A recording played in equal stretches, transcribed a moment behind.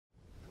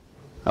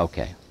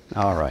Okay,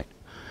 all right.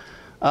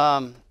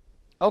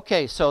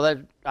 Okay, so that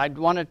I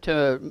wanted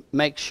to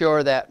make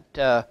sure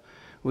that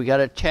we got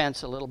a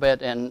chance a little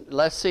bit, and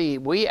let's see,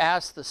 we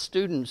asked the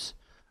students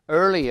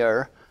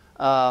earlier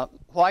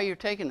why you're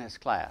taking this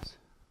class.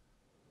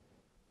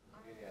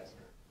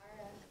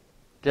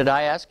 Did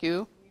I ask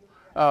you?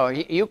 Oh,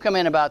 you come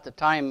in about the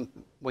time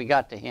we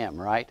got to him,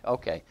 right?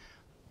 Okay.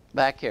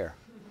 Back here.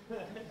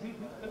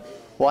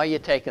 Why are you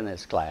taking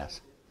this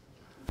class?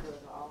 Because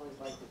I always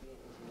like to be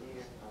an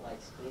engineer. I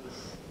like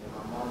space. And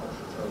my mama,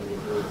 she told me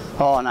to do it.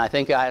 Oh, and I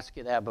think I asked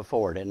you that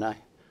before, didn't I?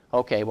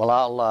 Okay, well,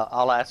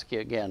 I'll ask you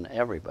again,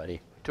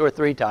 everybody, 2 or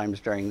 3 times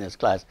during this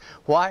class.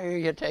 Why are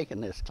you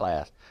taking this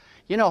class?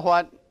 You know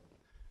what?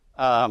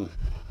 I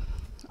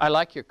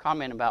like your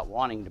comment about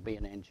wanting to be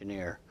an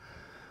engineer,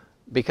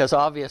 because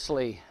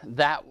obviously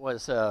that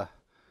was an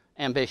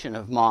ambition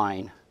of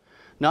mine,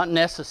 not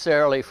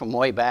necessarily from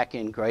way back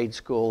in grade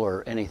school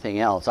or anything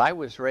else. I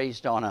was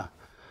raised on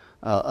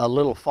a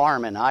little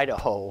farm in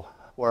Idaho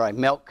where I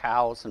milked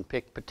cows and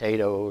picked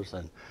potatoes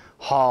and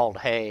hauled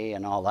hay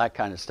and all that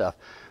kind of stuff.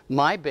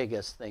 My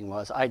biggest thing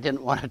was I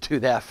didn't want to do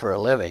that for a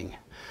living.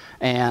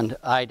 And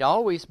I'd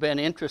always been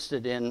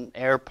interested in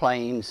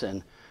airplanes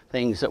and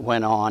things that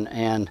went on.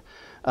 And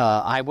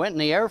I went in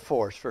the Air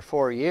Force for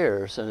 4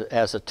 years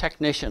as a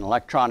technician,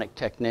 electronic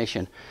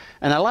technician.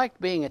 And I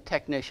liked being a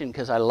technician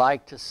because I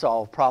liked to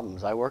solve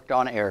problems. I worked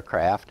on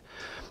aircraft.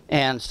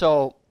 And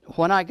so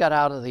when I got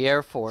out of the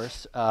Air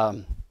Force,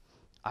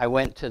 I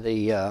went to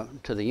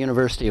the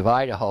University of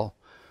Idaho.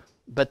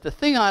 But the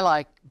thing I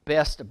like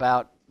best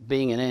about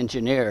being an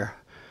engineer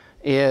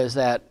is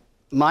that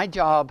my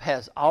job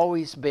has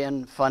always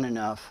been fun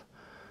enough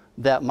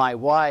that my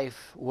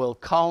wife will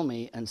call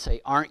me and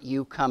say, "Aren't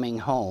you coming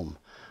home?"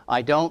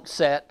 I don't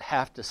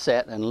have to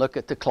sit and look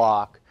at the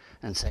clock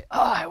and say,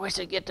 "Oh, I wish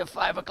I'd get to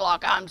 5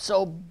 o'clock. I'm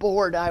so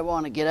bored. I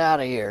want to get out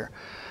of here."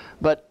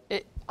 But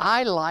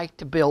I like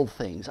to build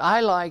things.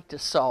 I like to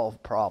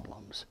solve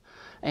problems.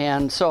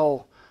 And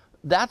so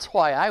that's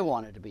why I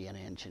wanted to be an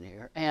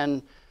engineer.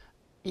 And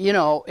you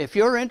know, if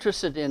you're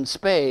interested in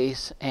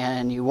space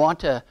and you want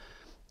to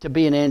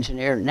be an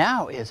engineer,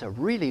 now is a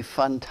really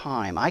fun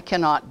time. I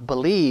cannot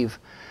believe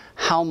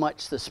how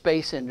much the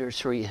space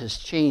industry has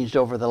changed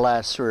over the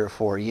last 3 or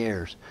 4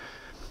 years.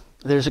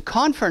 There's a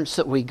conference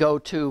that we go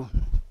to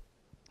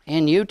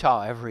in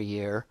Utah every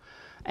year,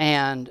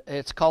 and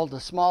it's called the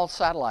Small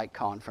Satellite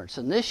Conference.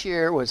 And this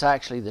year was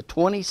actually the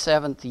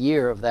 27th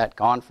year of that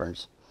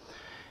conference.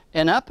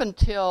 And up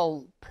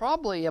until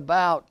probably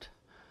about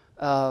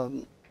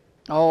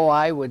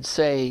I would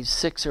say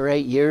 6 or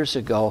 8 years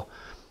ago,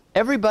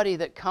 everybody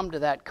that come to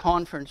that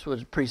conference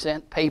would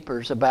present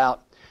papers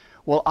about,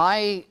 well,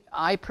 I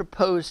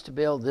propose to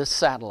build this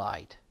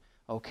satellite,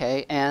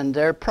 okay? And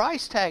their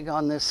price tag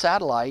on this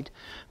satellite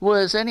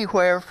was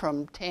anywhere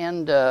from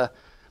 $10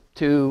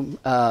 to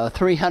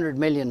 $300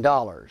 million.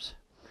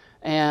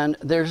 And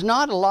there's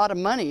not a lot of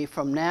money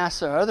from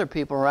NASA or other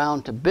people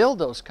around to build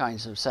those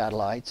kinds of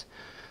satellites.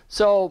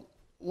 So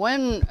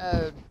when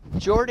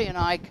Jordy and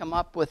I come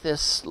up with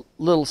this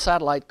little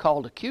satellite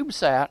called a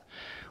CubeSat,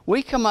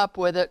 we come up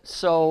with it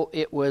so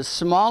it was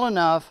small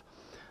enough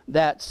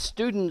that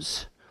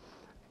students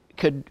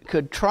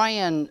could try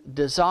and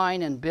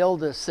design and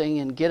build this thing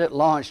and get it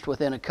launched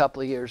within a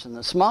couple of years. And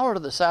the smaller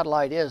the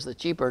satellite is, the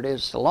cheaper it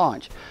is to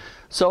launch.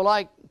 So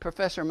like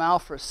Professor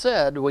Malfra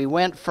said, we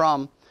went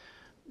from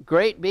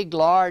great, big,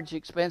 large,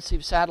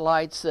 expensive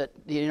satellites that,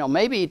 you know,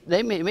 maybe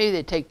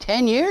they'd take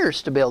 10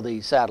 years to build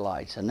these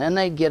satellites, and then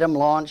they'd get them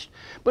launched.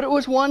 But it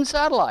was one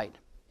satellite.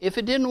 If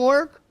it didn't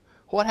work,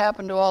 what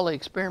happened to all the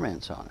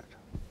experiments on it?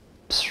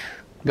 Psst,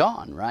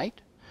 gone,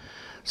 right?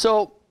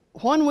 So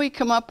when we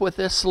come up with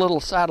this little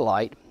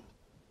satellite,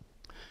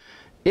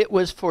 it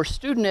was for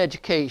student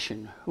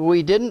education.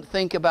 We didn't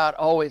think about,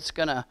 oh, it's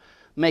going to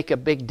make a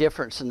big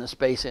difference in the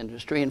space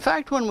industry. In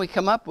fact, when we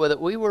come up with it,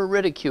 we were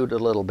ridiculed a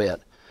little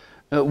bit.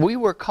 We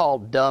were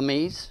called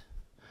dummies.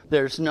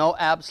 There's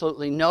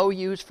absolutely no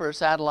use for a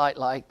satellite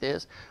like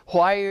this.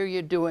 Why are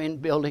you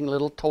building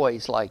little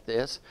toys like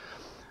this?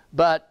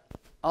 But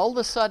all of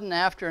a sudden,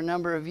 after a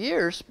number of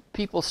years,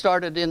 people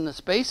in the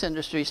space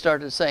industry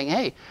started saying,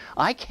 hey,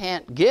 I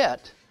can't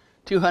get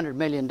 $200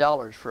 million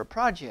for a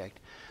project,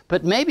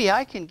 but maybe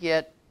I can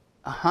get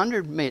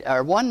 100 million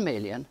or 1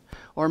 million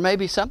or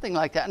maybe something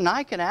like that, and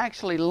I can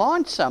actually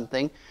launch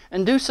something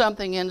and do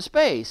something in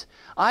space.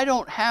 I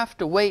don't have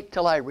to wait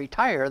till I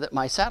retire that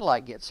my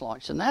satellite gets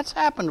launched. And that's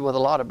happened with a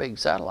lot of big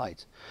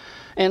satellites.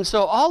 And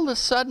so all of a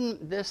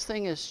sudden, this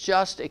thing has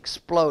just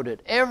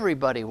exploded.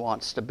 Everybody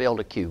wants to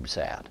build a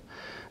CubeSat.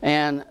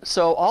 And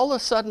so all of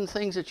a sudden,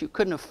 things that you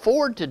couldn't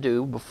afford to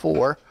do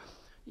before,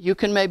 you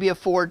can maybe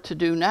afford to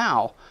do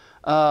now.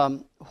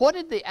 What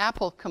did the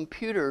Apple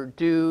computer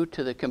do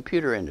to the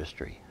computer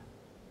industry?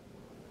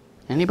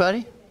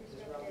 Anybody?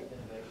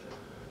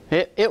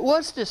 It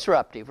was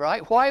disruptive,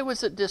 right? Why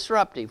was it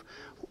disruptive?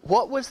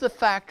 What was the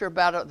factor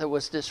about it that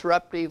was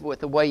disruptive with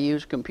the way you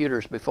used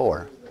computers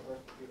before?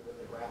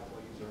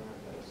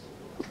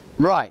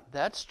 Right,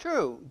 that's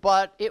true,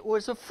 but it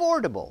was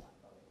affordable.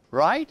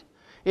 right?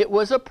 It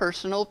was a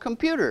personal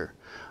computer.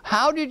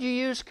 How did you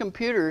use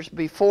computers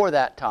before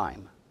that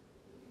time?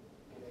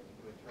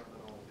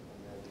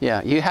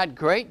 Yeah, you had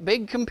great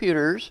big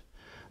computers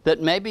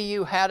that maybe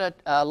you had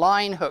a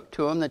line hooked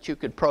to them that you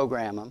could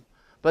program them,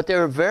 but they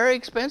were very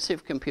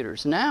expensive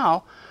computers.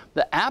 Now,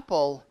 the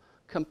Apple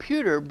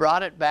computer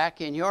brought it back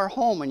in your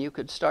home and you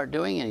could start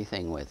doing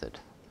anything with it.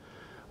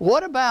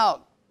 What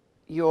about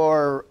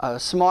your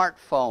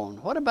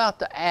smartphone? What about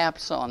the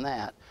apps on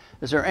that?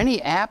 Is there any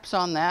apps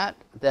on that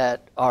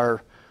that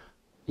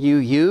you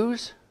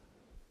use?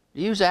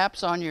 Do you use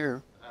apps on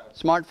your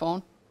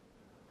smartphone?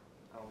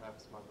 I don't have a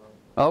smartphone.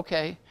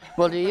 Okay.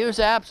 Well, do you use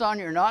apps on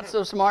your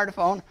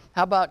not-so-smartphone?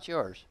 How about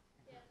yours?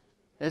 Yeah.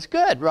 It's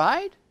good,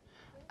 right?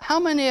 How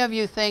many of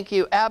you think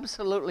you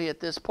absolutely, at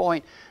this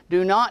point,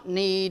 do not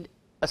need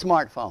a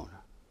smartphone?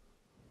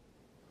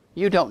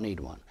 You don't need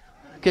one,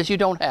 because you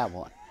don't have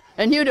one.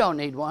 And you don't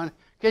need one,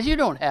 because you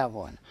don't have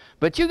one.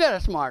 But you got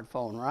a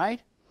smartphone,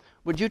 right?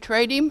 Would you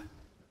trade him?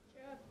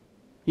 Sure.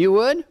 You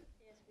would? Yes,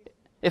 we do.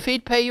 If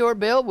he'd pay your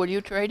bill, would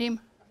you trade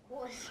him? Of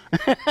course.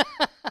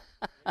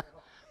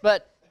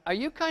 But are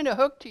you kind of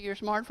hooked to your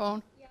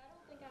smartphone? Yeah, I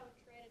don't think I would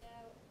trade it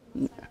out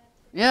unless I had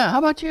to. Yeah, how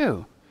about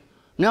you?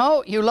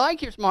 No, you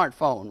like your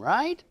smartphone,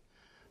 right?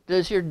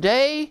 Is your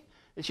day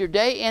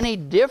any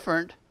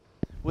different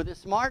with a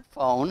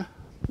smartphone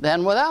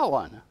than without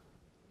one?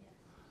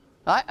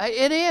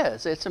 It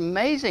is. It's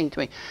amazing to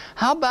me.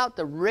 How about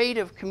the rate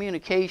of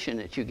communication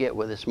that you get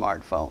with a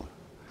smartphone?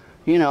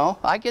 You know,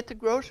 I get the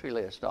grocery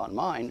list on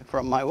mine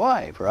from my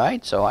wife,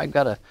 right? So I've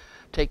got to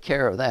take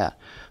care of that.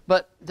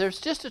 But there's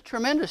just a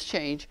tremendous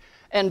change.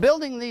 And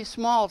building these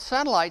small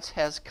satellites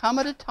has come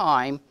at a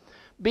time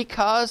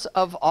because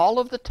of all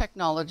of the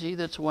technology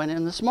that's went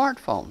in the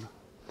smartphone.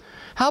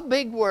 How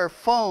big were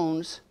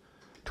phones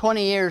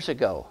 20 years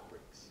ago?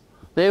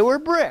 They were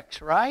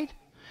bricks, right?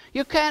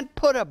 You can't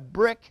put a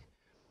brick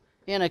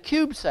in a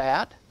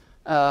CubeSat.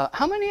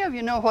 How many of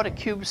you know what a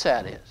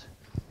CubeSat is?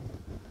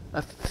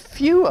 A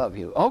few of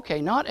you.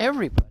 Okay, not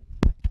everybody.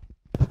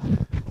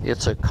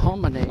 It's a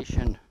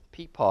combination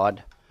Peapod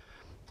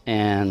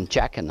and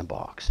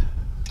Jack-in-the-Box.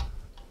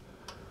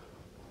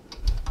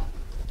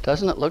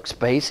 Doesn't it look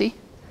spacey?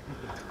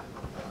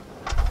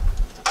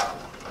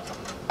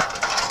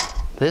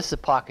 This is a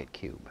pocket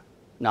cube.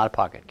 Not a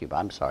pocket cube,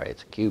 I'm sorry,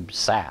 it's a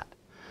CubeSat.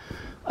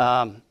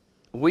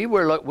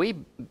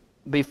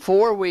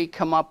 Before we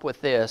come up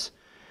with this,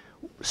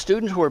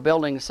 students were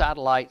building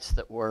satellites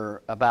that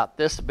were about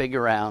this big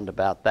around,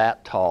 about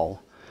that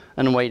tall,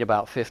 and weighed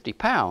about 50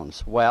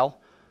 pounds. Well,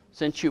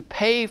 since you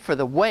pay for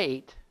the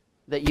weight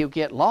that you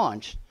get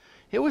launched,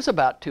 it was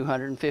about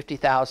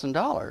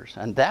 $250,000.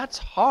 And that's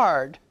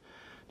hard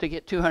to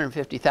get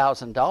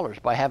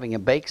 $250,000 by having a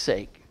bake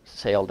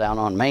sale down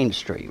on Main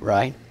Street,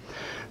 right?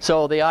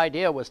 So the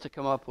idea was to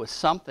come up with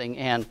something,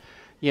 and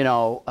you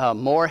know,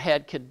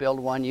 Moorhead could build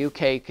one,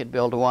 UK could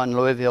build one,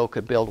 Louisville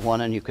could build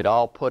one, and you could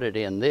all put it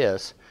in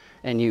this,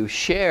 and you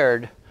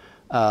shared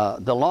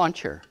the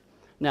launcher.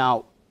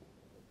 Now,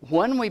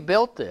 when we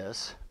built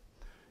this,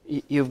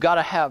 you've got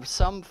to have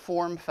some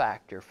form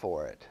factor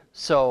for it.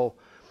 So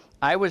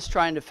I was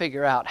trying to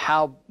figure out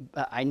how,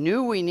 I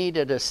knew we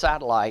needed a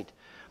satellite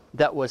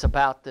that was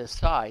about this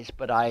size,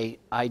 but I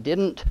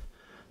didn't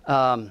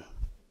know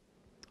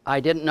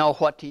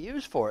what to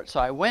use for it. So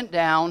I went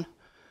down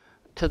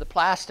to the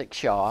plastic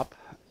shop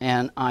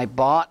and I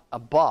bought a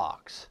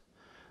box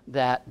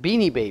that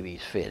Beanie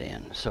Babies fit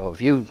in. So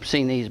if you've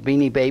seen these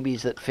Beanie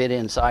Babies that fit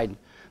inside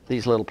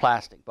these little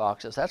plastic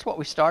boxes, that's what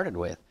we started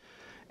with.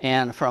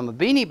 And from a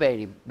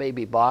Beanie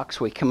Baby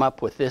box, we come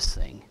up with this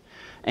thing.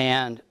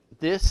 And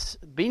this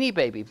Beanie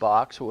Baby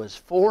box was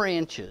 4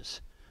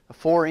 inches, a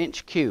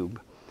 4-inch cube.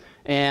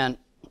 And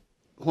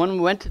when we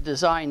went to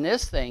design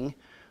this thing,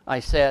 I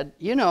said,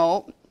 you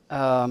know,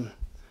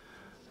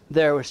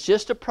 there was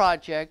just a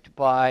project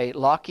by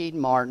Lockheed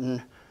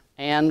Martin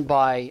and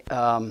by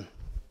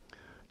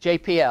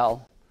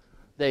JPL.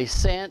 They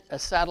sent a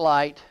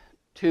satellite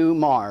to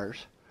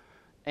Mars,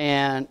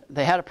 and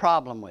they had a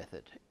problem with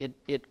it.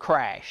 It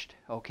crashed,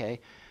 okay,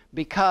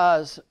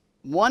 because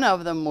one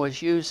of them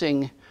was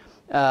using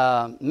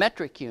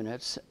metric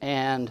units,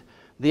 and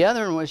the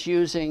other one was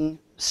using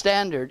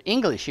standard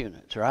English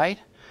units, right?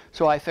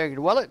 So I figured,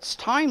 well, it's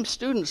time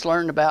students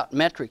learned about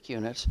metric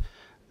units.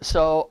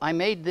 So I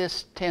made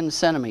this 10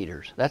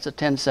 centimeters. That's a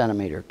 10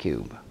 centimeter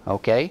cube,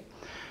 okay?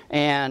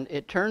 And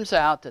it turns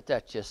out that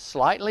that's just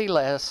slightly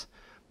less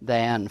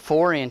than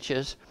 4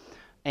 inches.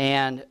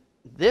 And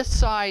this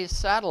size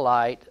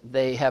satellite,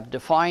 they have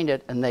defined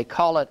it and they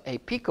call it a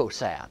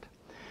picosat.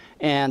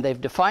 And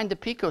they've defined the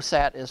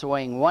picosat as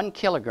weighing 1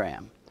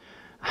 kilogram.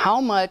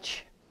 How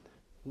much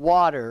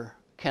water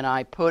can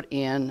I put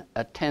in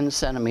a 10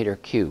 centimeter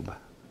cube?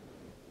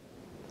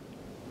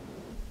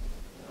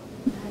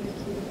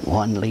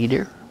 1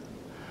 liter.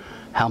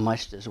 How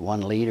much does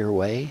 1 liter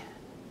weigh?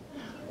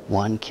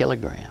 1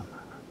 kilogram.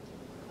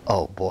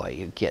 Oh boy,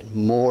 you get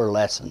more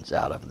lessons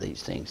out of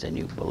these things than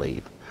you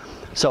believe.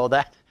 So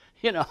that,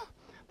 you know,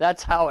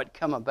 that's how it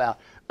come about.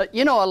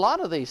 You know, a lot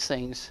of these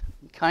things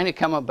kind of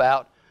come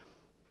about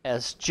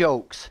as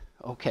jokes,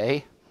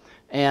 okay?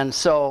 And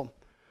so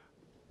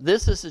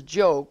this is a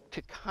joke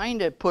to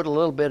kind of put a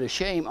little bit of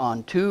shame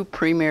on two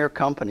premier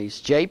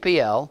companies,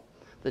 JPL,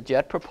 the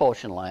Jet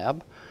Propulsion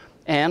Lab,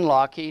 and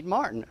Lockheed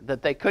Martin,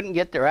 that they couldn't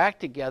get their act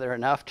together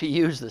enough to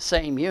use the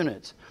same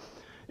units.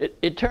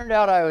 It turned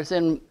out I was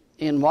in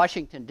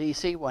Washington,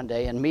 D.C. one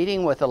day and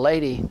meeting with a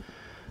lady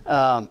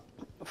from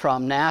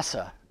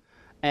NASA,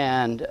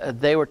 and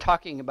they were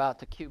talking about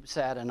the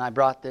CubeSat, and I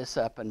brought this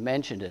up and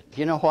mentioned it.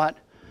 You know what?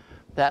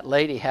 That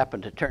lady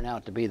happened to turn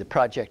out to be the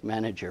project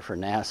manager for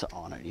NASA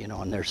on it, you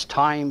know, and there's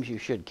times you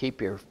should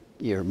keep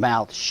your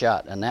mouth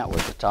shut, and that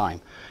was the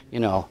time, you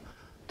know,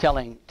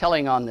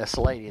 telling on this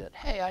lady that,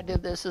 hey, I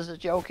did this as a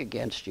joke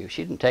against you.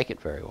 She didn't take it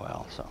very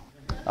well, so,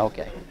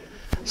 okay.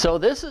 So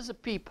this is a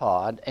pea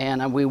pod,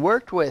 and we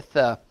worked with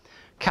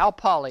Cal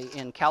Poly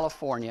in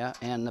California,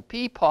 and the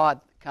pea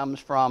pod comes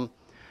from,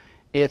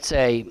 it's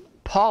a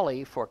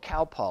Poly for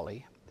Cal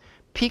Poly,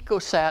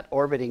 Picosat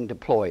Orbiting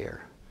Deployer.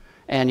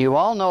 And you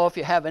all know if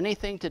you have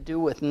anything to do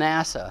with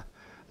NASA,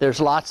 there's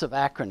lots of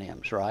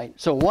acronyms, right?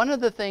 So one of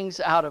the things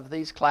out of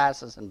these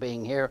classes and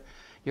being here,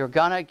 you're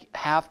going to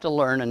have to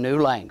learn a new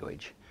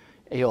language.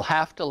 You'll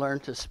have to learn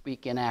to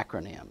speak in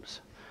acronyms.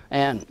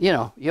 And, you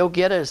know, you'll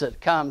get as it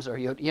comes, or,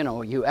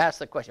 you ask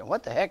the question,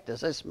 what the heck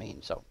does this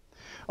mean? So,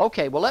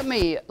 okay, well, let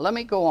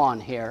me go on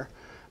here.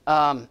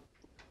 I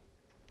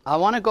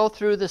want to go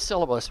through the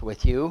syllabus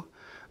with you.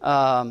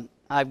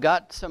 I've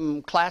got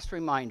some class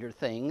reminder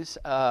things.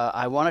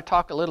 I want to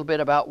talk a little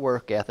bit about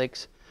work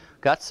ethics.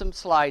 Got some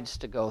slides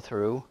to go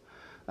through.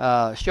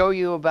 Show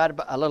you about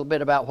a little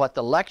bit about what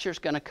the lecture's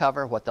going to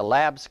cover, what the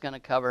lab's going to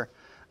cover,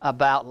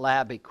 about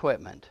lab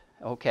equipment,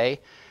 okay?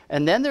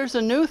 And then there's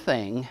a new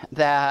thing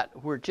that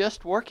we're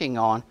just working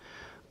on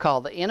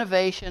called the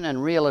Innovation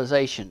and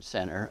Realization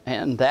Center,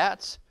 and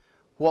that's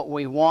what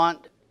we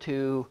want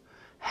to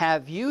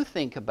have you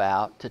think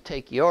about to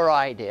take your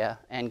idea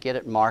and get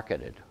it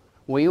marketed.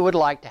 We would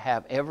like to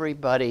have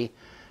everybody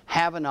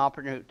have an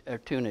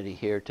opportunity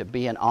here to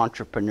be an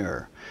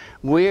entrepreneur.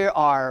 We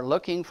are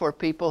looking for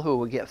people who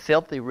will get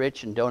filthy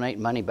rich and donate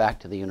money back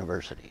to the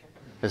university.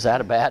 Is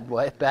that a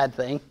bad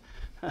thing?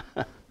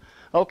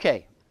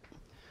 Okay,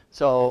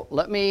 so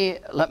let me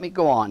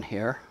go on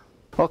here.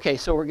 Okay,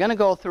 so we're going to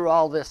go through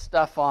all this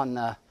stuff on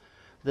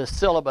the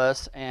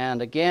syllabus,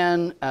 and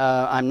again,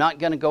 I'm not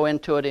going to go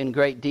into it in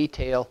great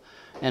detail,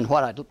 and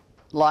what I'd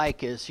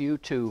like is you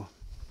to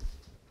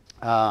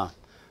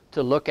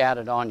look at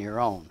it on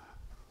your own.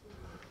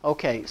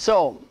 Okay,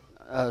 so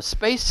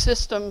space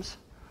systems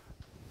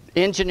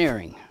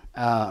engineering.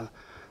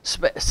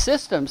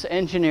 Systems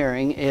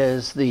engineering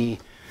is the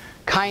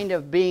kind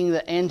of being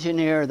the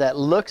engineer that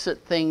looks at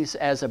things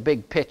as a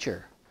big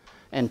picture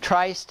and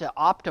tries to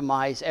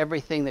optimize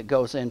everything that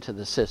goes into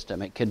the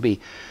system. It could be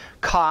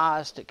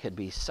cost, it could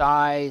be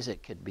size,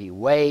 it could be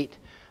weight,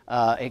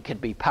 it could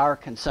be power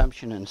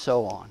consumption, and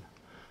so on.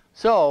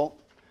 So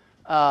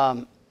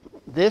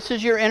this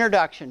is your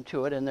introduction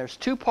to it, and there's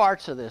two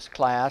parts of this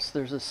class.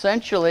 There's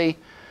essentially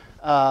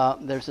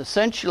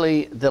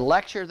the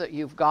lecture that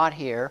you've got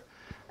here,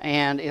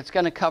 and it's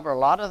going to cover a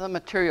lot of the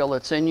material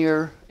that's in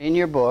your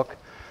book,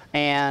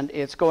 and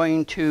it's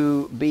going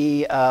to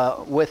be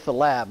with the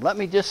lab. Let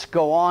me just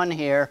go on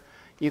here.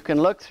 You can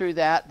look through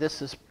that.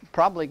 This is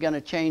probably going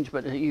to change,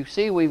 but you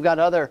see we've got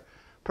other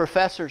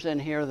professors in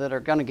here that are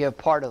going to give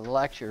part of the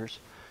lectures.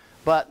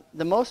 But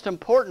the most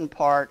important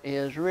part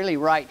is really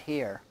right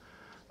here.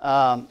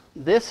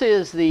 This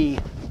is the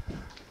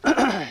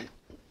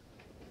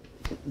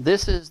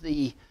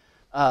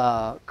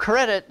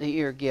credit that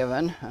you're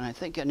given, and I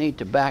think I need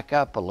to back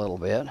up a little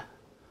bit.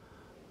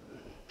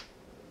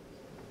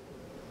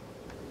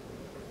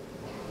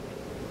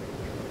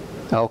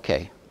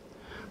 Okay,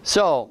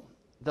 so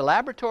the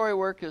laboratory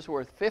work is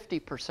worth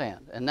 50%,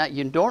 and that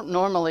you don't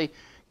normally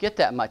get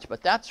that much,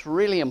 but that's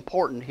really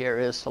important here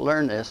is to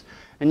learn this,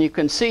 and you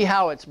can see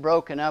how it's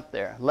broken up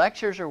there.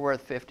 Lectures are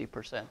worth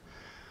 50%.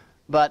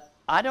 But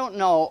I don't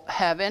know,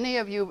 have any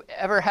of you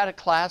ever had a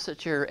class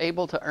that you're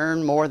able to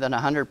earn more than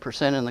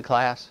 100% in the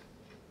class?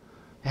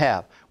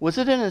 Have. Was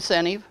it an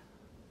incentive?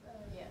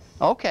 Yes.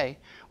 Okay.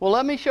 Well,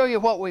 let me show you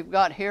what we've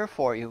got here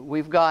for you.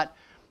 We've got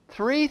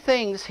 3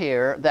 things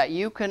here that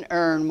you can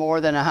earn more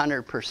than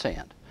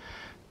 100%.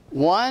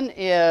 One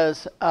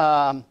is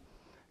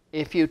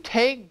if you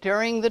take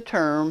during the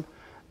term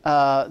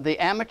the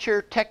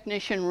amateur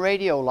technician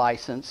radio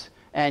license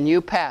and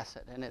you pass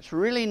it, and it's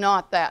really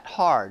not that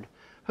hard.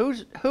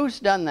 Who's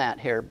done that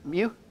here?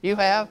 You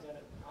have?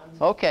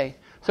 Okay.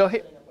 So I'm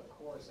setting up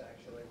a course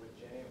actually with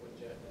Jenny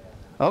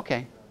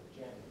okay.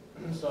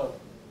 Jen. So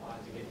I'll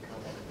have to get in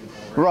contact with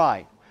people.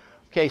 Right.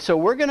 Okay, so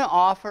we're going to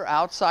offer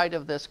outside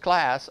of this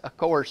class a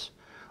course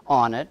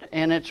on it,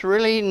 and it's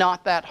really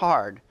not that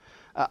hard.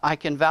 I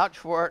can vouch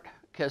for it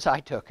because I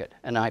took it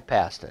and I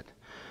passed it.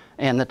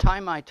 And the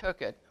time I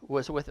took it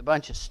was with a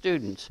bunch of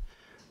students.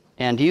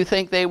 And do you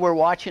think they were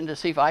watching to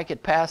see if I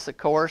could pass the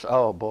course?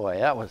 Oh boy,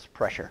 that was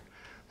pressure.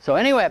 So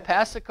anyway, I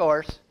passed the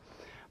course,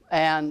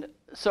 and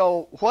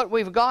so what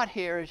we've got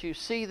here is you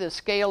see the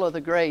scale of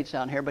the grades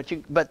down here, but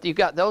you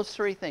got those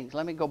three things.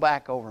 Let me go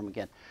back over them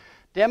again.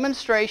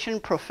 Demonstration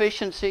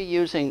proficiency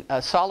using a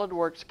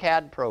SolidWorks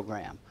CAD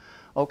program.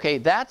 Okay,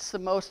 that's the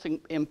most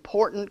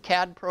important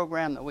CAD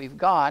program that we've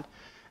got,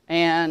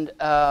 and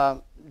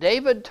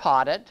David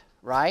taught it,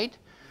 right?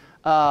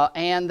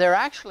 And they're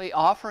actually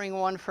offering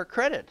one for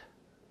credit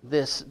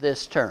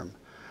this term.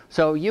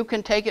 So you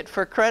can take it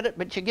for credit,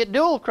 but you get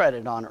dual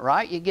credit on it,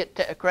 right? You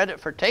get credit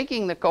for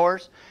taking the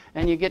course,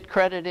 and you get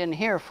credit in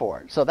here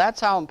for it. So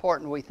that's how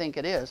important we think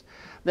it is.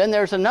 Then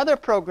there's another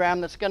program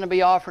that's going to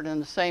be offered in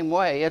the same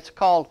way. It's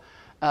called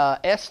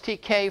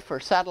STK for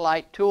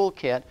Satellite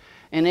Toolkit,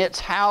 and it's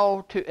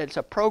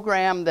a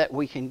program that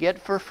we can get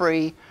for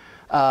free.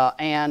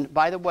 And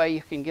by the way,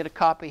 you can get a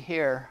copy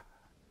here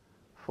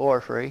for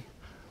free.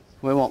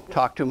 We won't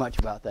talk too much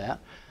about that.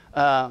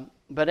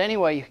 But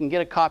anyway, you can get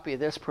a copy of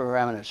this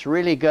program, and it's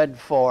really good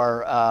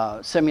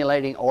for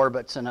simulating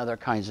orbits and other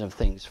kinds of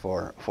things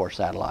for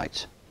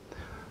satellites.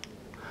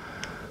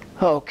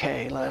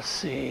 Okay, let's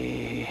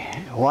see.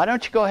 Why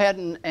don't you go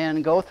ahead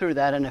and go through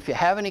that, and if you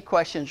have any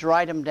questions,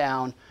 write them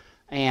down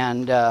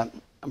and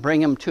bring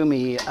them to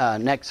me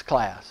next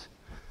class.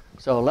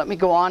 So let me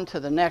go on to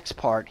the next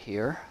part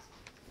here.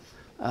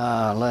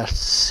 Let's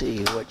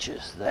see, which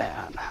is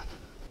that.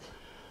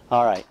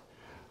 All right.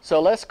 So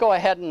let's go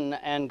ahead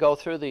and go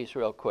through these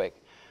real quick.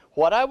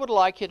 What I would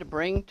like you to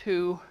bring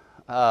to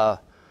the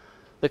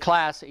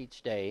class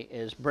each day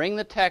is bring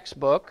the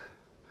textbook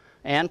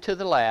and to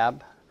the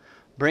lab,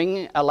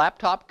 bring a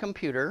laptop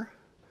computer,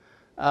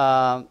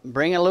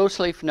 bring a loose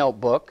leaf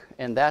notebook,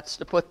 and that's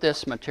to put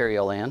this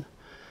material in.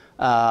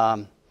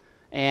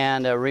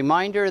 And a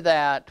reminder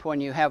that when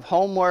you have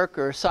homework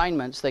or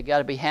assignments, they got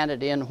to be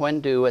handed in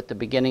when due at the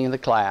beginning of the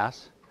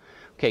class.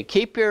 Okay,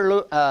 keep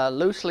your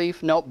loose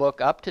leaf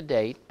notebook up to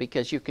date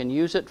because you can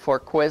use it for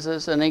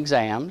quizzes and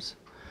exams.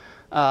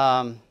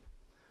 If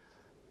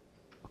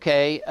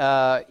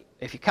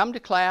you come to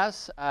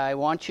class, I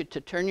want you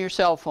to turn your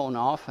cell phone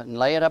off and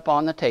lay it up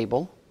on the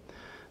table.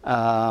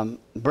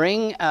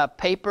 Bring a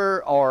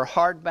paper or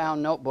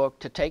hardbound notebook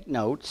to take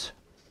notes.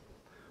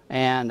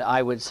 And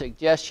I would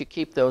suggest you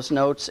keep those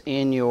notes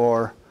in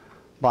your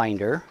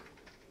binder.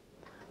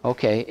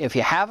 Okay, if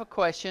you have a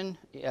question,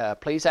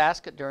 please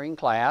ask it during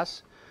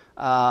class.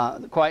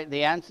 It's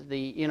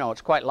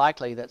quite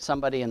likely that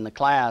somebody in the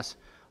class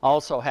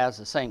also has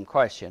the same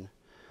question.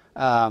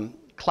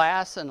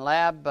 Class and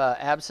lab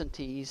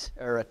absentees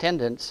or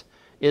attendance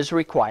is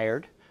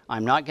required.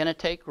 I'm not going to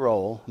take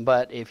roll,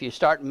 but if you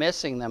start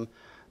missing them,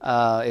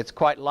 it's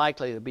quite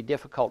likely it'll be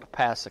difficult to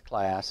pass the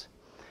class.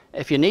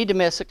 If you need to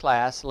miss a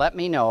class, let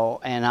me know,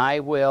 and I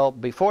will,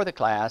 before the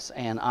class,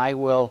 and I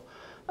will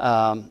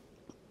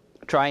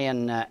try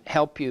and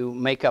help you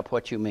make up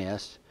what you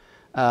missed.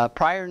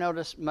 Prior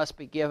notice must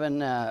be given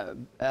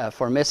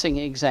for missing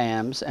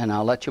exams, and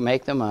I'll let you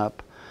make them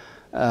up.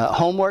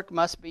 Homework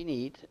must be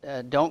neat.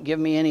 Don't give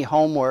me any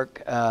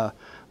homework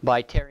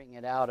by tearing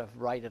it out of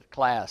right at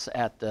class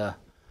at the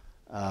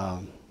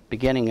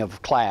beginning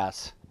of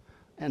class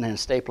and then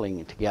stapling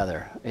it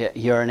together.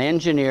 You're an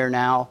engineer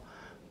now.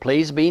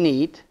 Please be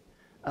neat,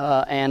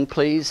 and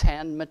please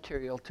hand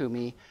material to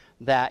me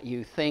that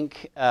you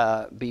think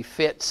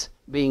befits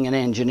being an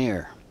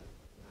engineer.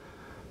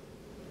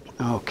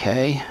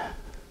 Okay.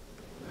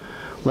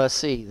 Let's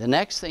see. The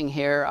next thing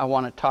here I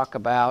want to talk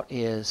about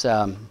is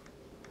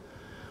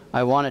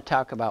I want to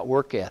talk about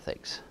work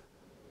ethics.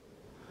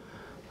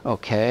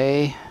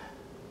 Okay.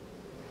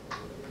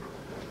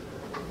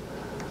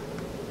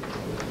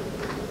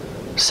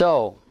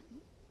 So,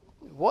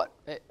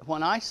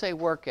 when I say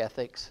work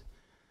ethics,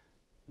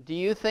 do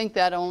you think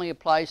that only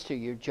applies to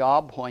your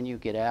job when you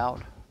get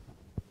out?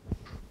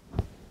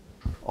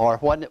 Or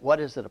what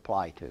does it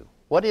apply to?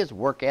 What is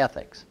work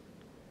ethics?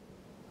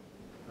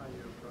 How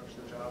you approach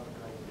the job and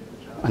how you do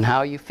the job. And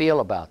how you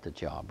feel about the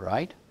job,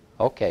 right?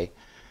 Okay.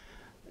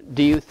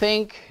 Do you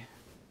think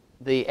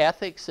the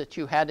ethics that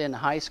you had in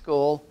high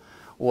school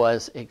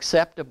was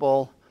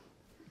acceptable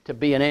to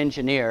be an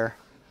engineer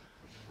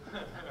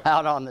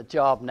out on the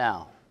job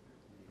now?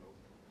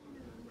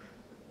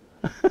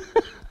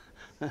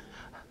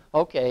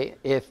 Okay,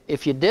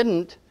 if you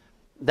didn't,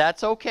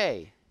 that's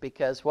okay,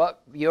 because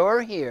what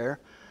you're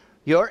here,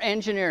 you're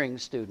engineering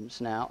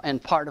students now,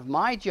 and part of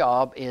my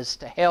job is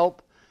to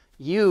help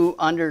you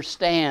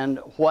understand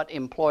what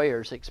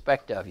employers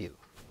expect of you.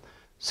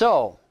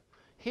 So,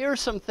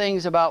 here's some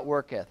things about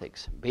work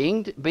ethics.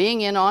 Being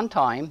in on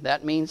time,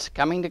 that means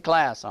coming to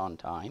class on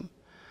time,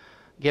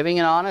 giving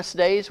an honest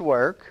day's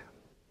work,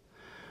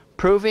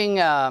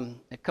 proving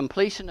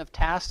completion of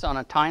tasks on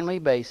a timely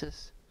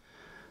basis,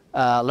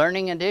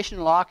 learning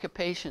additional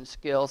occupation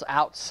skills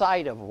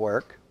outside of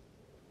work,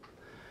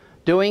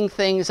 doing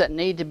things that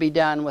need to be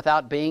done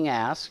without being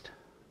asked,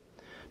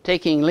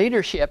 taking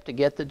leadership to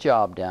get the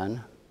job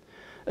done,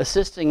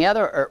 assisting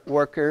other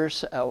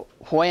workers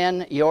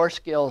when your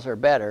skills are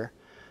better,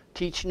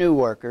 teach new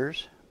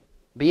workers,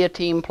 be a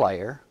team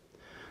player,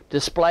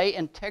 display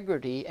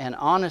integrity and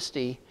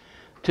honesty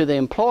to the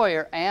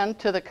employer and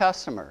to the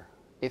customer.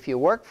 if you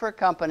work for a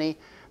company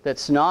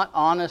that's not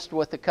honest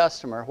with the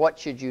customer, what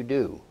should you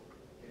do?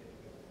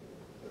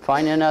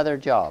 Find another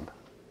job.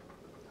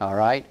 All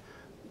right?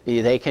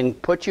 They can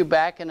put you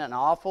back in an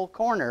awful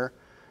corner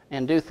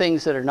and do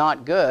things that are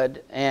not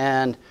good,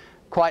 and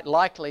quite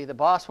likely the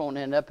boss won't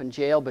end up in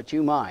jail, but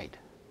you might.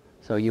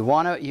 So you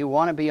want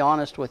to be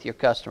honest with your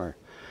customer.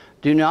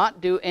 Do not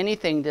do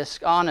anything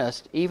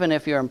dishonest, even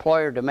if your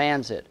employer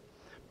demands it.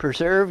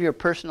 Preserve your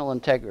personal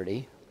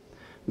integrity.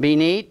 Be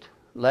neat,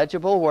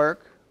 legible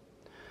work.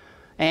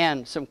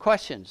 And some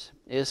questions.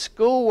 Is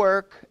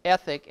schoolwork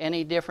ethic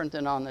any different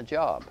than on the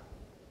job?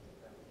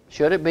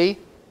 Should it be?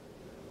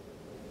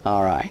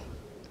 All right.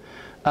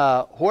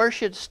 Where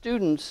should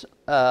students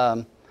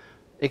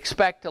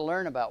expect to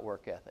learn about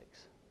work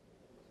ethics?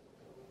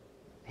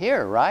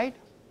 Here, right?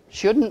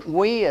 Shouldn't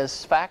we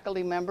as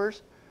faculty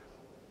members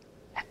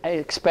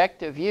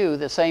expect of you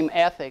the same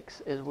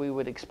ethics as we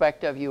would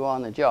expect of you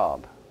on the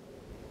job?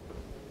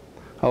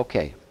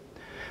 Okay.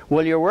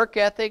 Will your work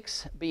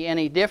ethics be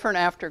any different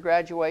after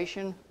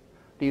graduation?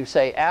 Do you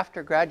say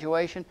after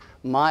graduation,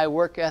 my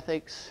work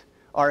ethics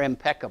are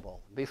impeccable?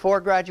 Before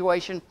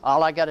graduation,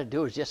 all I got to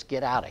do is just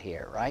get out of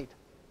here, right?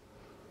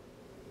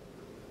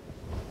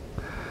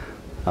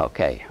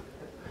 Okay.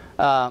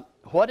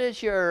 What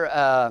is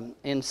your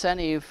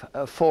incentive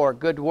for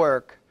good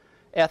work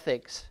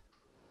ethics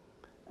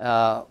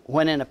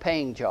when in a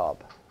paying job?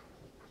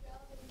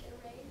 Job and get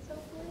a raise,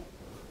 hopefully.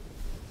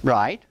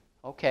 Right.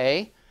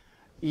 Okay.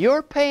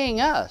 You're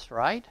paying us,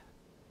 right?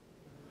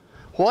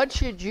 What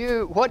should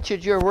your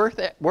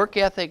work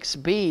ethics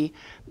be?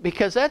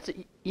 Because that's,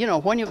 you know,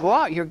 when you go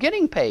out, you're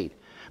getting paid.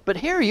 But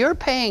here you're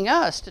paying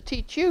us to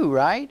teach you,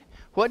 right?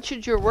 What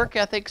should your work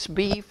ethics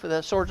be for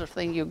the sort of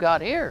thing you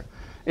got here?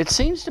 It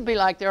seems to be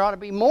like there ought to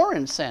be more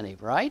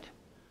incentive, right?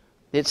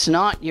 It's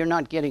not, you're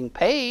not getting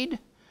paid,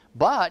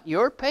 but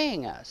you're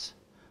paying us.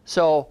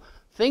 So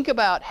think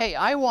about, hey,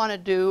 I want to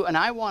do, and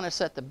I want to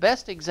set the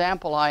best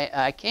example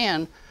I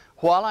can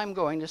while I'm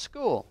going to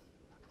school.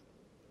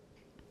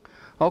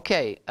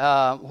 Okay,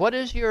 what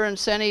is your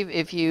incentive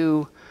if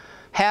you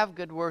have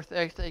good work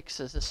ethics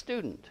as a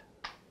student?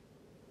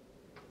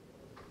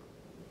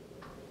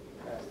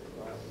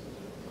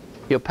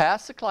 You'll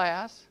pass the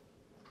class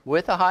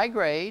with a high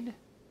grade,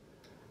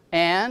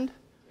 and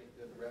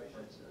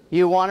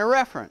you want a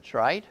reference,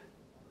 right?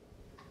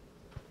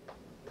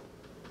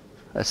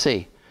 Let's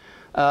see.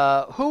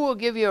 Who will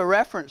give you a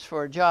reference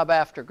for a job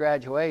after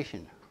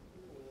graduation?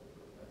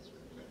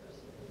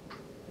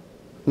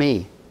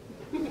 Me.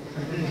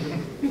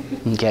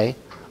 Okay.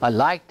 I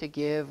like to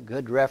give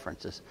good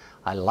references.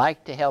 I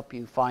like to help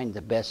you find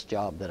the best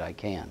job that I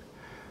can.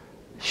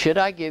 Should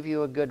I give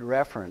you a good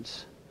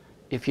reference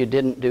if you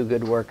didn't do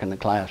good work in the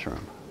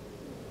classroom?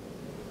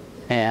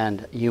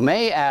 And you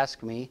may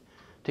ask me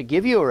to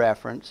give you a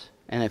reference,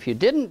 and if you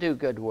didn't do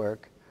good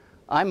work,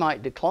 I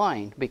might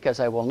decline because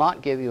I will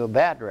not give you a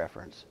bad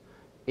reference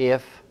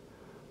if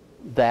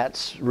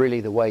that's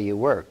really the way you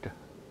worked.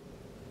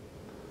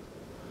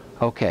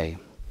 Okay.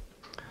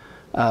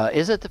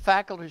 Is it the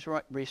faculty's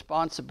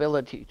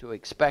responsibility to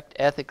expect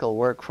ethical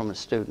work from a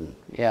student?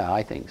 Yeah,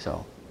 I think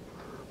so.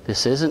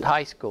 This isn't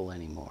high school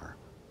anymore.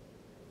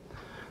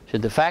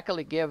 Should the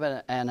faculty give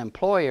an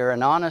employer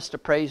an honest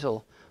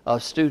appraisal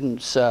of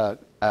students'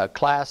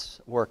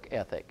 class work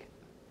ethic?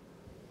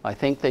 I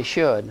think they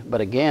should,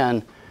 but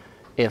again,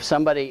 if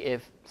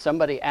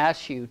somebody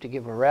asks you to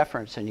give a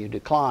reference and you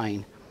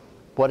decline,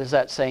 what is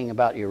that saying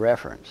about your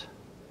reference?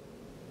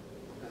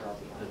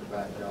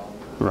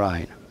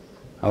 Right.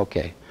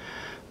 Okay.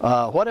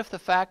 What if the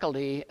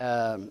faculty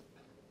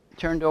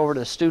turned over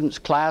the student's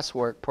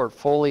classwork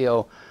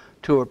portfolio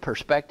to a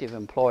prospective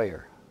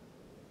employer?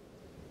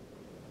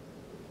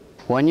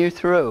 When you're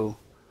through,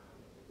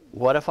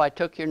 what if I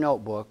took your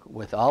notebook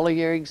with all of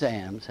your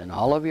exams and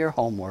all of your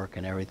homework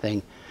and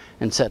everything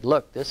and said,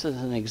 look, this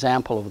is an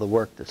example of the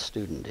work the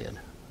student did?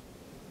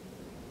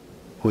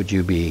 Would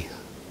you be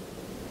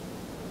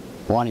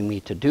wanting me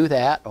to do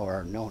that,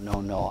 or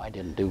no, I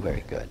didn't do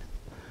very good?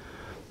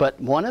 But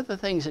one of the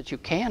things that you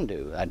can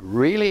do, I'd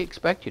really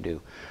expect you to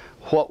do,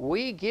 what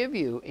we give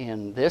you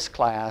in this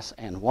class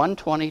and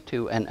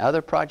 122 and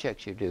other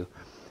projects you do,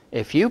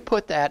 if you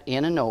put that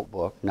in a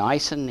notebook,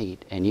 nice and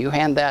neat, and you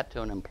hand that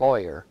to an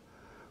employer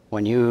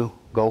when you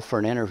go for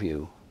an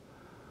interview,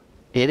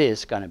 it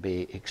is going to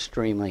be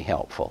extremely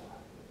helpful.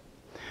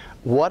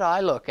 What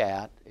I look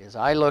at is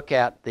I look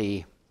at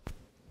the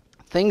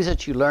things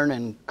that you learn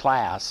in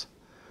class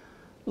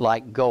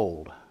like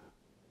gold.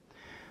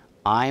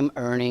 I'm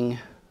earning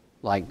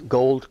like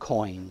gold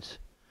coins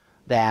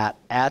that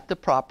at the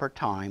proper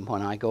time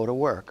when I go to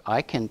work,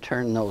 I can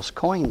turn those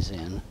coins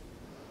in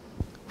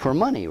for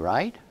money,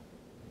 right?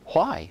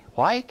 Why?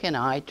 Why can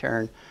I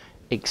turn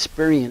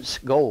experience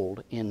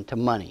gold into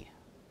money?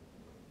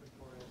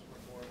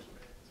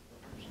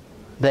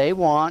 They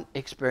want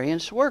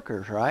experienced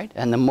workers, right?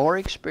 And the more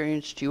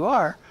experienced you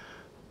are,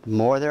 the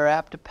more they're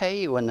apt to pay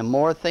you and the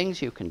more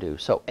things you can do.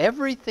 So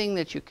everything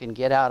that you can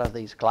get out of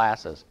these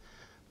classes,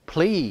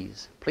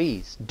 please,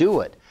 please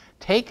do it.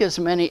 take as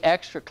many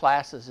extra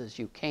classes as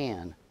you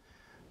can.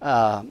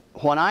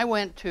 When I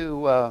went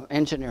to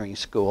engineering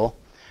school,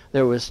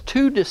 there was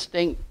two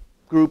distinct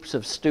groups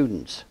of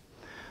students.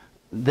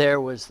 There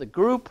was the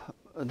group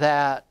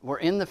that were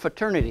in the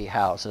fraternity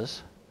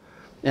houses,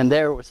 and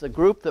there was the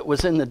group that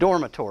was in the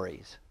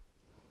dormitories.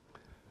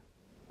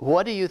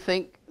 What do you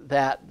think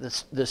that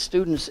the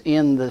students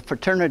in the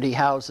fraternity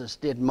houses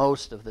did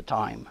most of the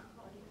time?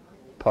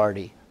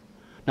 Party.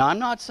 Now, I'm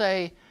not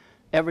saying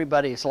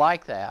everybody's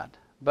like that,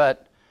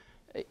 but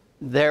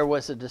there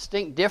was a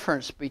distinct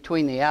difference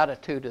between the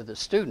attitude of the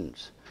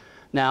students.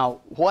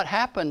 Now, what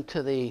happened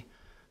to the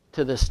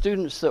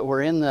students that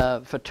were in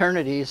the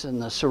fraternities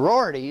and the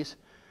sororities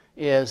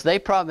is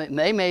they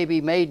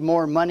maybe made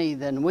more money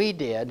than we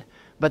did,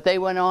 but they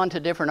went on to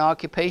different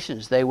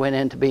occupations. They went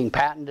into being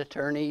patent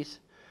attorneys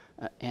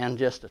and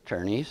just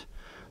attorneys.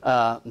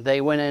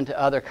 They went into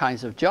other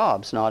kinds of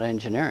jobs, not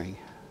engineering,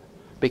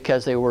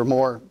 because they were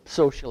more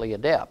socially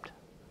adept.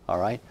 All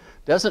right?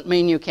 Doesn't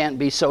mean you can't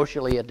be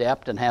socially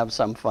adept and have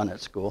some fun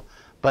at school,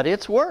 but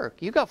it's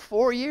work. You got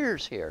 4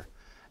 years here.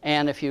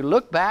 And if you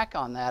look back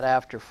on that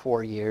after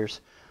 4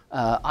 years,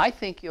 I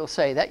think you'll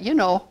say that, you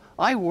know,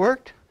 I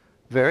worked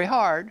very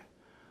hard,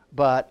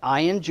 but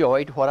I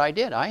enjoyed what I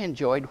did. I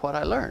enjoyed what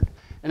I learned.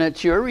 And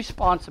it's your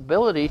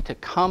responsibility to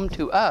come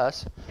to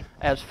us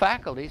as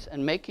faculties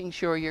and making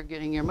sure you're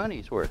getting your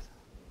money's worth.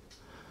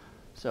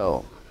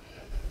 So,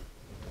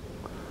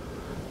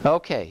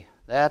 okay,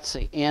 that's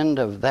the end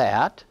of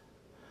that.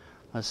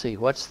 Let's see,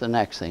 what's the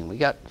next thing? We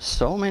got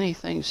so many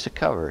things to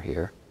cover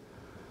here.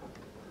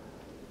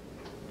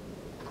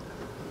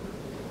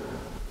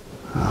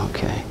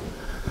 Okay,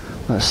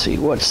 let's see,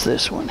 what's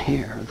this one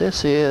here?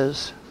 This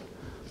is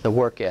the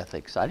work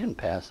ethics. I didn't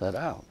pass that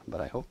out, but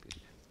I hope you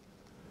did.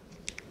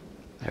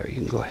 There, you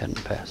can go ahead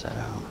and pass that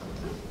out.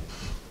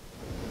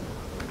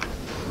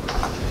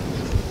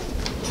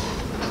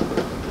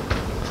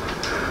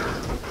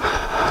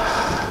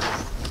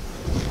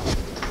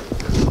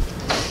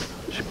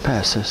 Should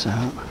pass this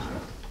out.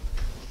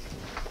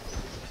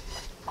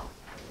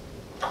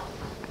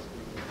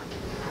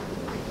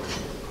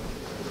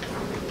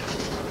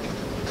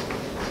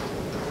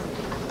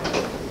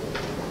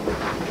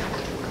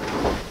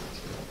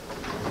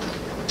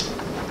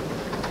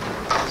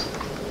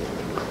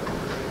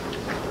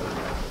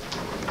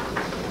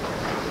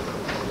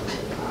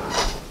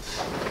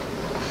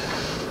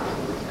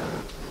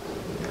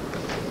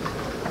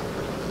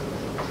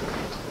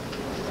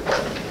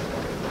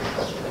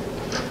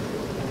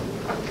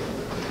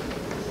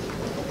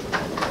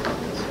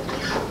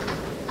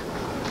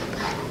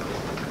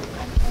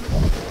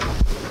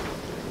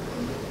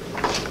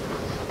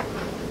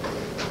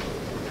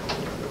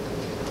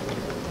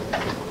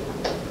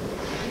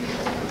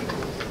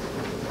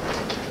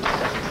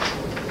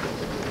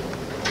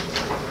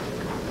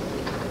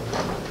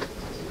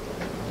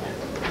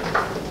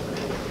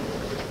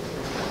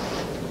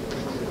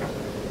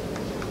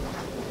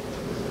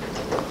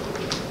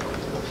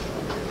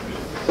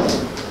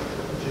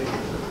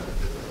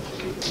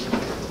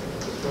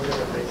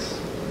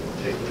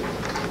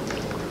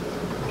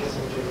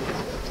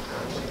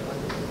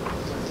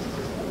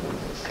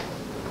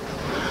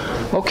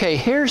 Okay,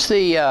 here's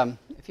the,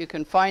 if you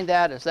can find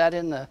that, is that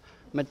in the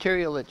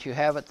material that you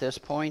have at this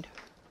point?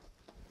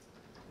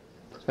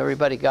 Has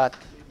everybody got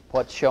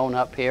what's shown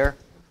up here?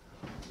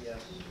 Yes.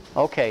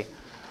 Okay.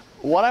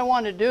 What I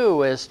want to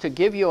do is to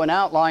give you an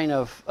outline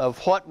of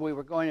what we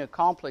were going to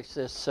accomplish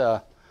this,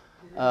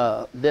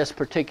 this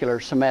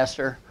particular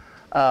semester.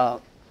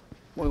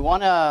 We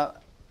want to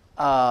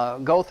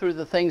go through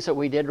the things that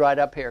we did right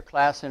up here,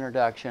 class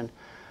introduction.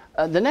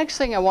 The next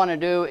thing I want to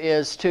do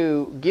is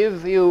to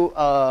give you,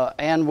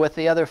 and with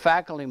the other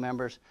faculty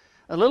members,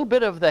 a little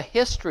bit of the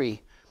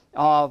history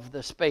of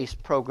the space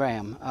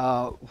program.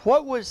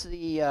 What was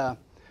the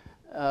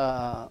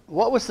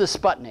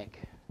Sputnik?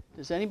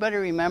 Does anybody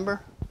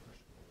remember?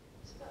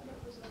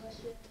 Sputnik was a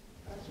Russian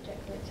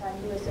project at the time.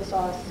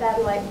 USSR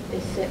satellite they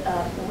set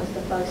up and was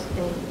the first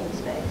thing in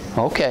space.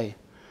 Okay.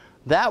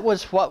 That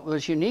was what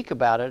was unique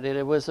about it.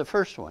 It was the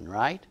first one,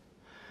 right?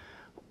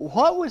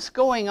 What was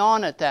going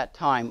on at that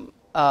time?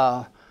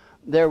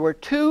 There were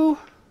two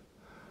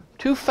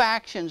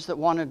factions that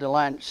wanted to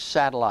launch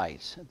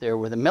satellites. There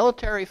were the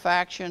military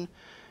faction,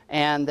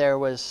 and there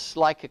was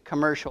like a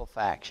commercial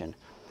faction.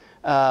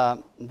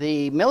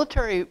 The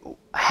military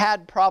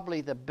had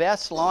probably the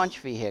best launch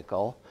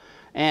vehicle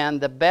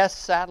and the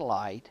best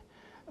satellite,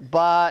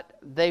 but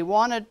they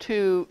wanted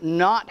to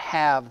not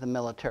have the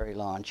military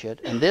launch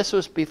it, and this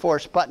was before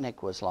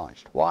Sputnik was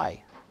launched.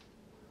 Why?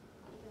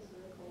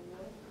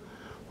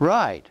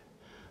 Right.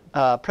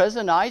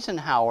 President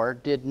Eisenhower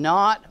did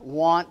not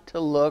want to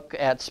look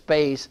at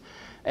space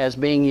as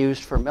being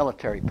used for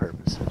military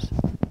purposes.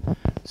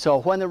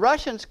 So when the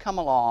Russians come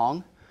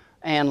along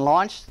and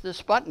launched the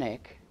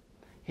Sputnik,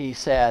 he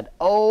said,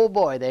 oh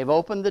boy, they've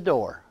opened the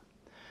door.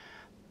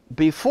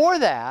 Before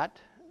that,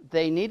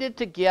 they needed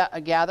to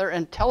gather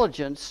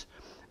intelligence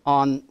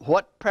on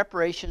what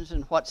preparations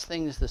and what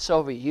things the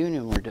Soviet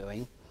Union were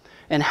doing.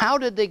 And how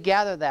did they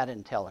gather that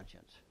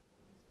intelligence?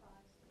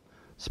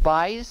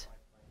 Spies?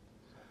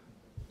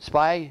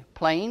 Spy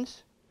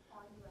planes?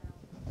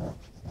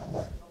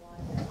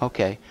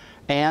 Okay.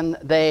 And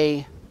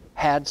they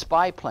had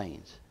spy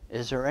planes.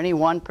 Is there any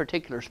one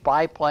particular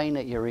spy plane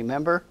that you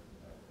remember?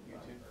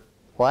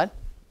 What?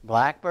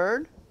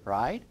 Blackbird,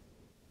 right?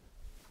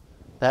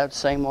 That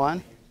same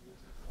one?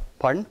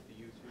 Pardon?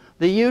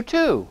 The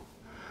U-2.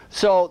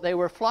 So they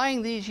were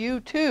flying these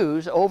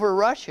U-2s over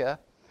Russia,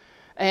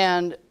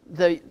 and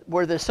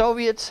were the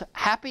Soviets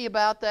happy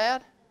about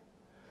that?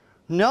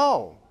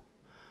 No.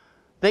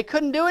 They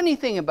couldn't do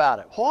anything about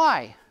it.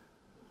 Why?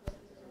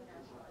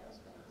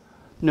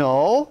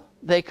 No,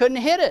 they couldn't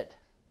hit it.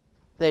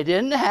 They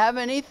didn't have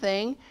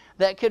anything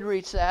that could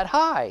reach that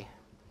high.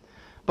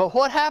 But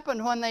what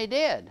happened when they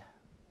did?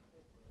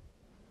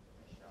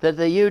 That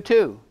the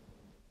U-2?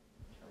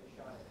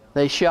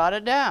 They shot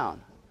it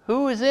down.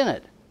 Who was in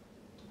it?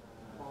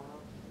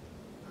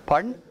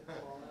 Pardon?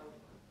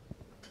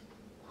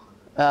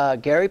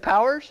 Gary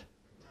Powers?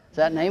 Is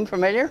that name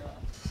familiar?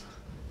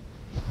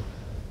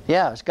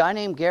 Yeah, it's a guy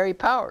named Gary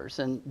Powers.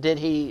 And did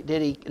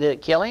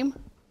it kill him?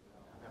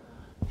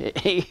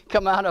 He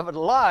come out of it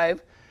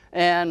alive,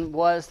 and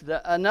was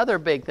another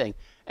big thing.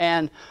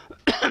 And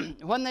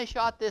when they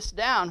shot this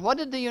down, what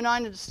did the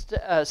United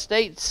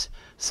States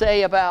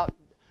say about,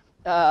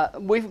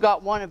 we've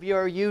got one of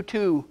your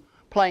U-2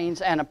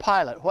 planes and a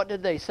pilot? What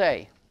did they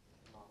say?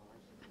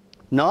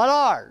 Not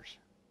ours.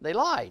 They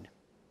lied.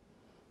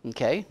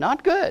 Okay,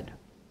 not good.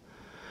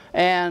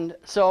 And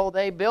so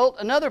they built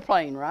another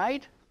plane,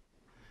 right?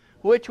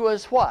 Which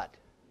was what?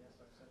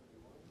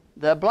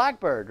 The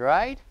Blackbird,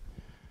 right?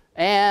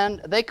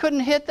 And they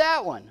couldn't hit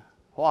that one.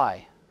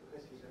 Why?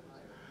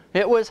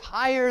 It was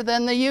higher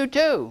than the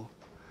U-2.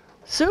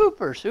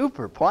 Super,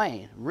 super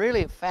plane.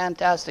 Really a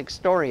fantastic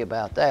story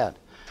about that.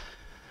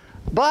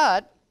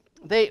 But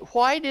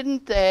why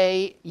didn't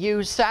they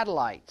use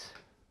satellites?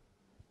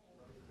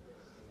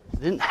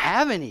 They didn't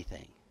have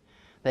anything.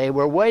 They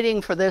were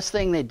waiting for this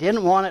thing. They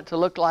didn't want it to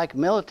look like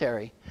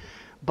military.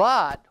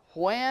 But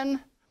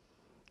when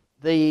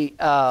the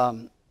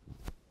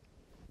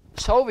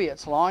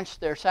Soviets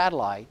launched their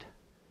satellite,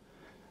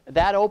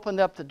 that opened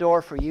up the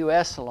door for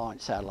U.S. to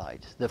launch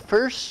satellites. The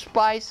first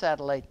spy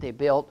satellite they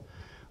built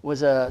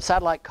was a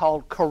satellite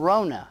called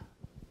Corona.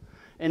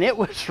 And it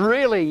was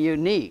really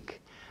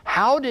unique.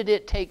 How did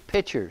it take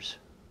pictures?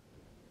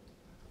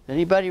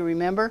 Anybody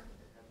remember?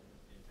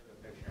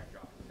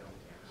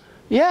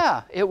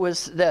 Yeah, it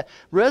was the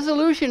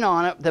resolution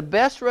on it, the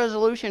best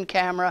resolution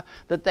camera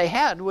that they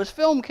had was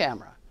film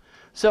camera.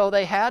 So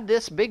they had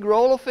this big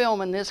roll of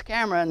film in this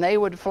camera, and they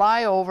would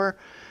fly over,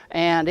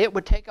 and it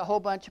would take a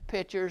whole bunch of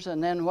pictures,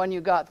 and then when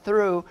you got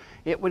through,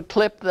 it would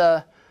clip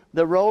the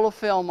roll of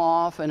film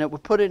off, and it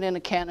would put it in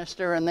a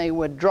canister, and they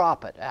would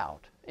drop it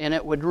out, and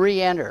it would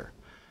re-enter.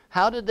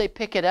 How did they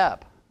pick it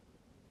up?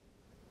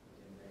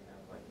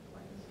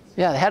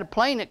 Yeah, they had a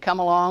plane that come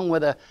along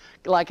with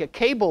like a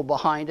cable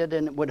behind it,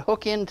 and it would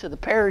hook into the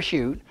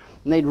parachute,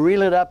 and they'd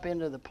reel it up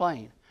into the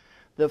plane.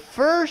 The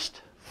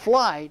first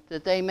flight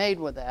that they made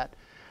with that,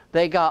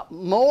 they got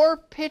more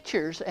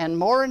pictures and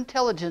more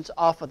intelligence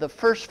off of the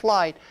first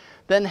flight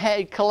than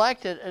had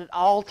collected at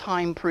all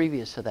time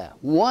previous to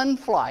that. One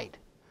flight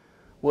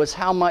was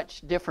how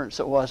much difference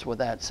it was with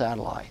that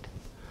satellite.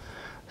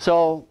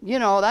 So, you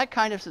know, that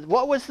kind of,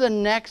 what was the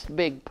next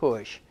big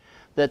push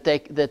that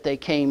they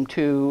came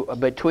to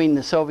between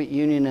the Soviet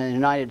Union and the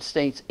United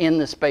States in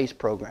the space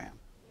program?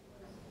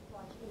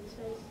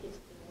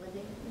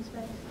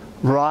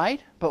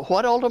 Right, but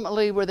what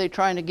ultimately were they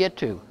trying to get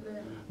to?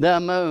 The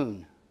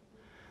moon.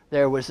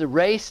 There was the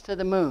race to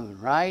the moon,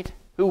 right?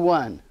 Who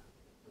won?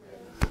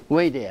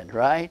 We did,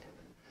 right?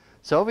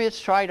 Soviets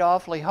tried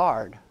awfully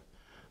hard,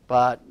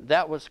 but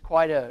that was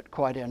quite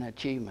an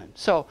achievement.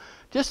 So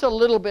just a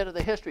little bit of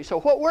the history.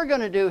 So what we're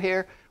going to do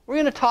here, we're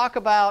going to talk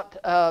about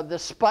the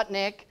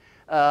Sputnik,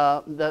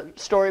 the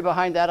story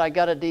behind that. I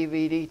got a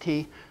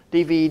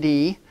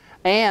DVD,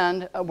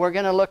 and we're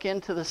going to look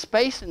into the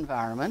space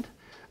environment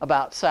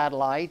about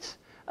satellites.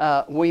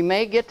 We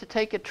may get to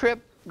take a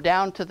trip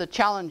down to the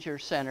Challenger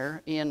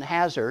Center in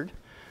Hazard,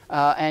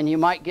 and you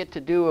might get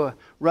to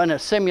run a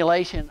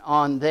simulation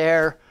on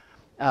their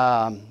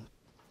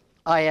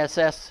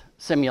ISS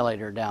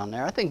simulator down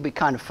there. I think it'd be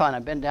kind of fun.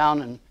 I've been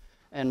down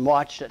and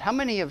watched it. How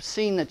many have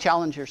seen the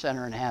Challenger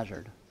Center in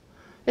Hazard?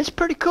 It's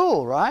pretty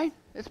cool, right?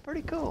 It's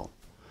pretty cool.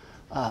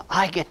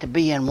 I get to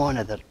be in one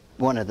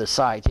of the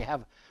sides. You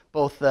have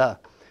both the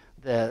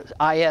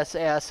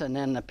ISS and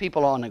then the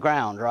people on the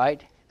ground,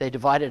 right? They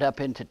divide it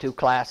up into two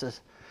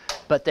classes.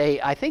 But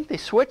I think they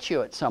switch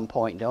you at some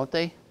point, don't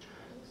they?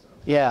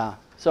 Yeah.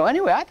 So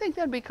anyway, I think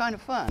that'd be kind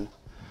of fun.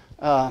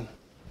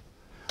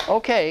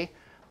 Okay.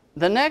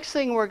 The next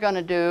thing we're going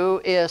to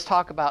do is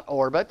talk about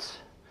orbits.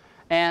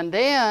 And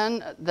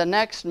then the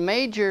next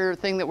major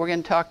thing that we're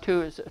going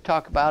to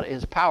talk about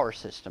is power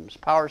systems.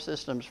 Power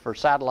systems for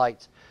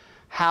satellites,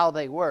 how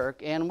they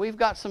work. And we've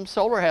got some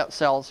solar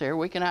cells here.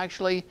 We can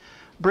actually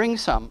bring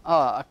some.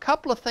 A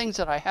couple of things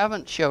that I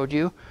haven't showed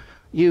you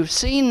you've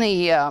seen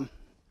the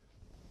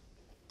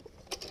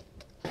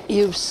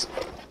you've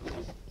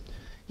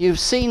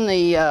seen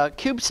the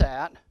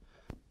CubeSat.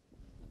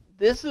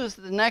 This is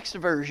the next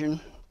version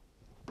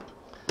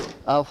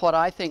of what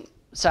I think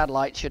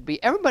satellites should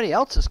be. Everybody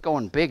else is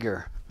going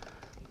bigger,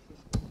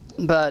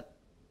 but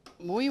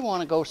we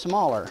want to go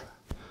smaller.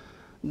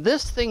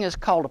 This thing is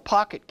called a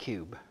pocket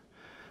cube.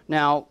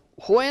 Now,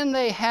 when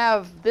they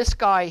have this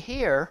guy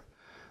here,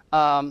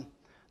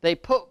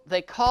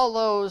 they call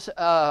those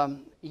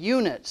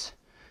units,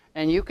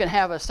 and you can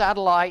have a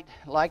satellite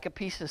like a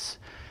piece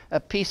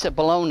of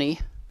bologna.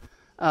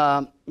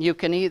 You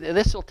can either,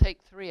 this will take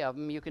 3 of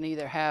them. You can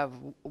either have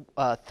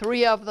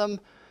 3 of them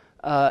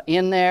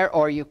in there,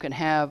 or you can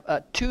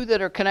have 2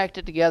 that are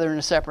connected together in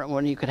a separate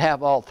one. You could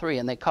have all 3,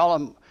 and they call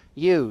them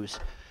U's.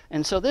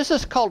 And so this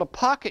is called a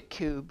pocket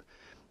cube,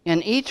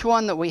 and each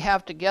one that we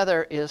have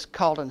together is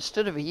called,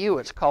 instead of a U,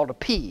 it's called a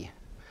P.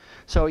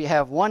 So you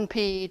have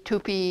 1P,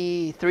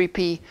 2P,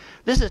 3P.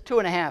 This is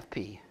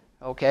 2.5P,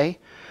 okay?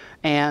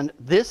 And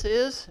this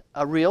is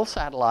a real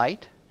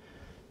satellite,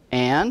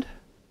 and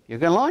you're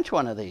going to launch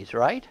one of these,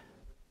 right?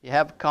 You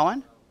have a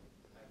comment?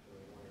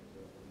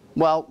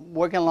 Well,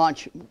 we're going to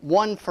launch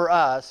one for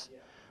us,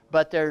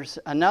 but there's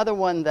another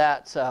one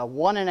that's a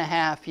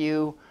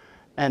 1.5U,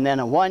 and then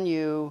a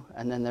 1U,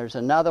 and then there's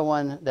another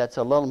one that's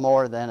a little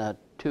more than a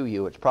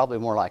 2U. It's probably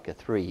more like a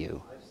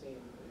 3U. I've seen,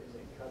 is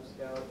it Cub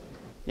Scout?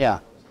 Yeah.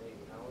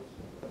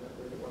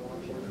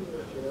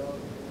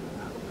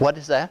 What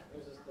is that?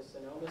 There's the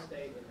Sonoma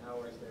State in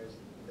Howard.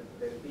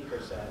 There's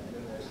Beaker Sat, and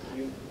then there's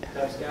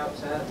Cub Scout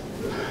Sat.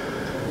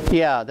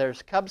 Yeah,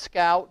 there's Cub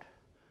Scout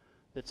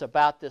that's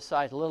about this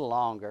size, a little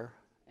longer,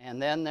 and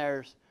then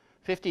there's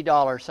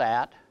 $50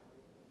 Sat,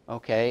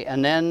 okay,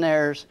 and then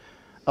there's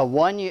a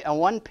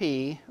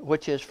 1P,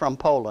 which is from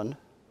Poland.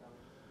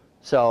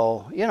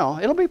 So, you know,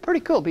 it'll be pretty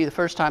cool. It'll be the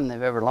first time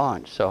they've ever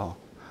launched. So,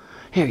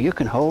 here, you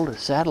can hold a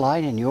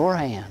satellite in your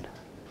hand.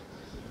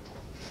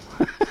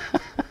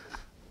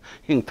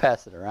 You can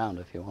pass it around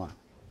if you want.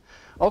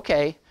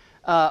 Okay,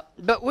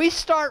 but we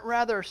start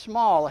rather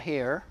small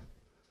here.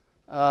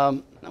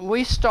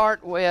 We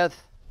start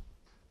with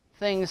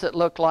things that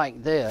look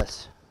like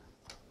this.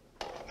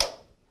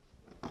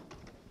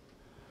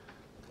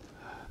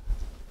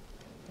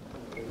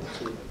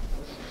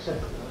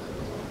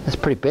 That's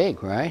pretty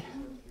big, right?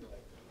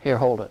 Here,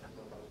 hold it.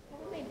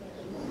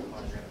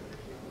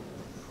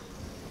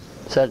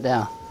 Set it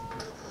down.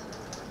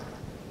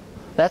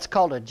 That's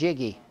called a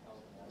jiggy.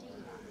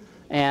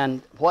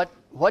 And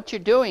what you're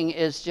doing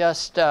is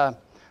just a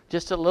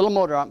little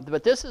motor on.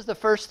 But this is the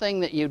first thing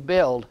that you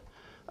build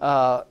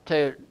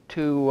to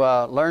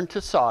learn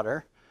to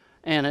solder,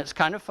 and it's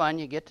kind of fun.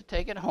 You get to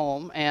take it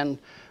home. And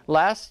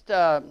last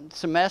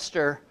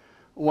semester,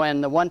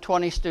 when the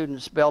 120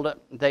 students built it,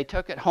 they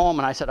took it home,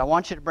 and I said, I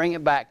want you to bring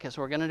it back because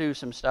we're going to do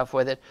some stuff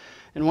with it.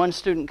 And one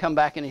student come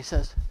back and he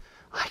says,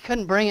 I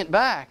couldn't bring it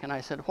back. And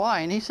I said,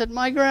 why? And he said,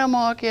 my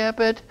grandma kept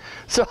it.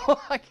 So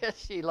I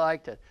guess she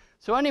liked it.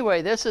 So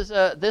anyway, this is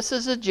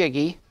a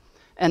jiggy.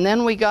 And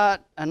then we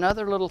got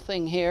another little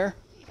thing here.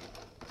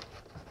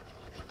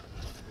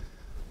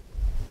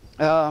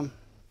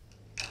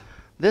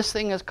 This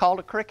thing is called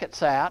a cricket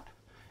sat.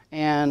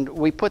 And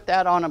we put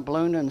that on a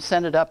balloon and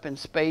send it up in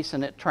space,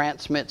 and it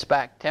transmits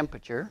back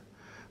temperature.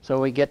 So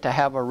we get to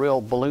have a real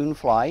balloon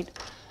flight.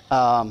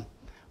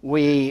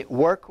 We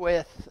work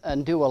with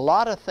and do a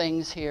lot of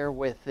things here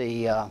with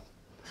the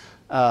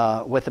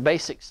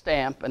basic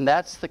stamp, and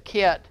that's the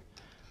kit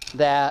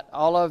that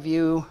all of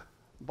you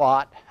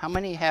bought. How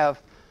many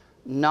have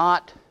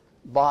not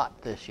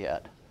bought this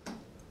yet?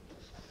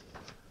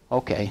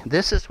 Okay,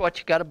 this is what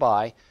you got to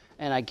buy,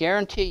 and I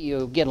guarantee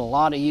you get a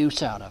lot of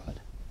use out of it.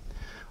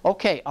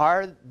 Okay,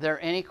 are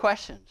there any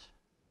questions?